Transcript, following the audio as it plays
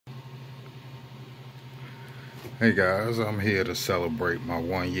Hey guys, I'm here to celebrate my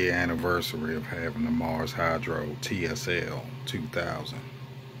 1 year anniversary of having the Mars Hydro TSL2000.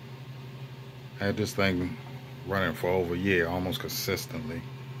 I had this thing running for over a year, almost constantly,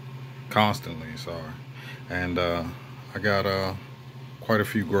 sorry. And I got quite a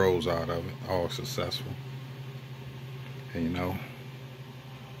few grows out of it, all successful. And you know,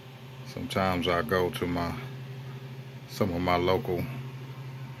 sometimes I go to some of my local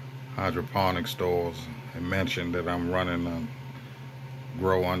hydroponic stores and mention that I'm running a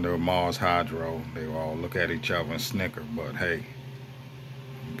grow under Mars Hydro. They all look at each other and snicker, but hey,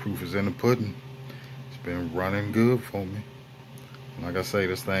 proof is in the pudding. It's been running good for me. Like I say,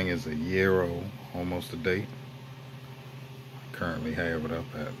 this thing is a year old, almost a date. I currently have it up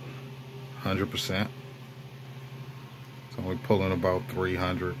at 100%. It's only pulling about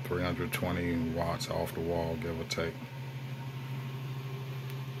 320 watts off the wall, give or take.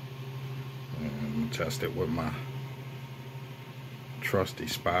 And test it with my trusty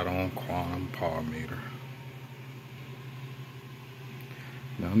spot-on quantum power meter.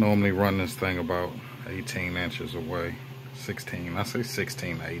 Now, I normally run this thing about 18 inches away. 16, I say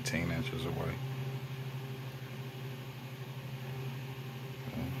 16 to 18 inches away.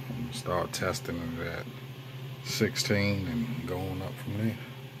 I'm going to start testing it at 16 and going up from there.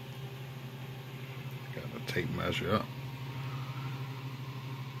 Got the tape measure up.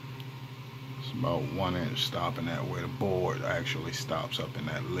 It's about 1 inch stopping at where the board actually stops up in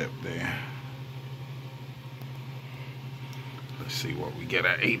that lip there. Let's see what we get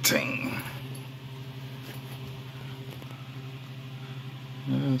at 18.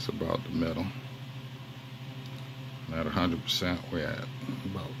 That's about the middle. At 100%, we're at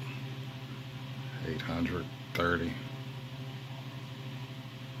about 830,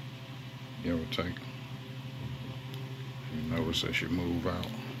 give or take. You notice as you move out,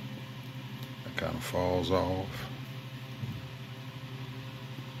 it kind of falls off.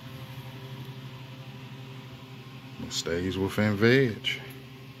 It stays within veg.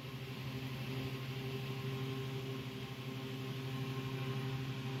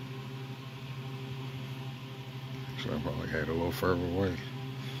 So I probably had a little further away.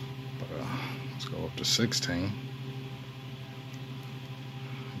 But let's go up to 16.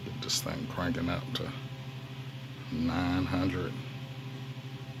 Get this thing cranking up to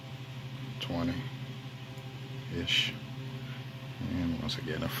 920-ish. And once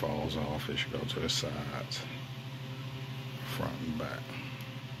again, it falls off. It should go to the sides, front and back.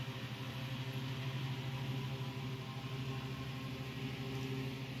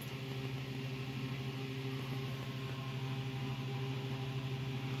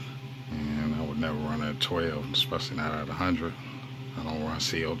 Never run at 12, especially not at 100. I don't run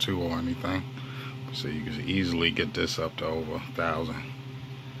CO2 or anything. So you can easily get this up to over 1,000.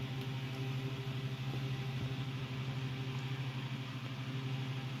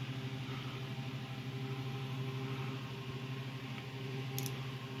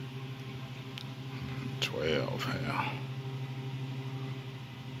 Hell.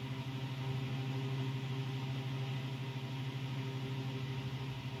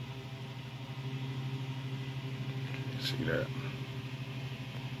 See that?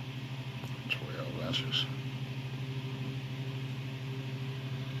 12 inches.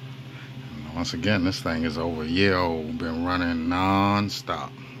 And once again, this thing is over a year old. Been running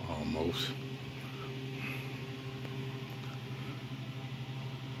non-stop, almost.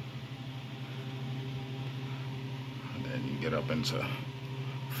 And then you get up into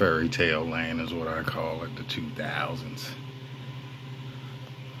fairy tale land is what I call it, the 2000s.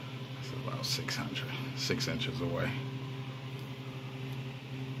 It's about 6 inches away.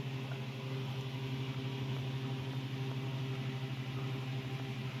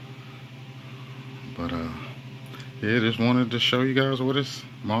 But yeah, just wanted to show you guys what this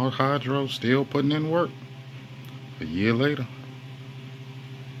Mars Hydro still putting in work a year later.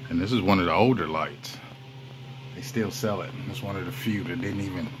 And this is one of the older lights. They still sell it. It's one of the few that didn't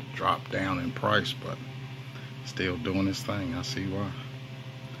even drop down in price, but still doing this thing. I see why.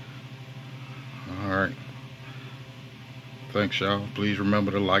 Alright. Thanks, y'all. Please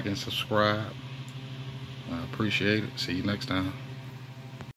remember to like and subscribe. I appreciate it. See you next time.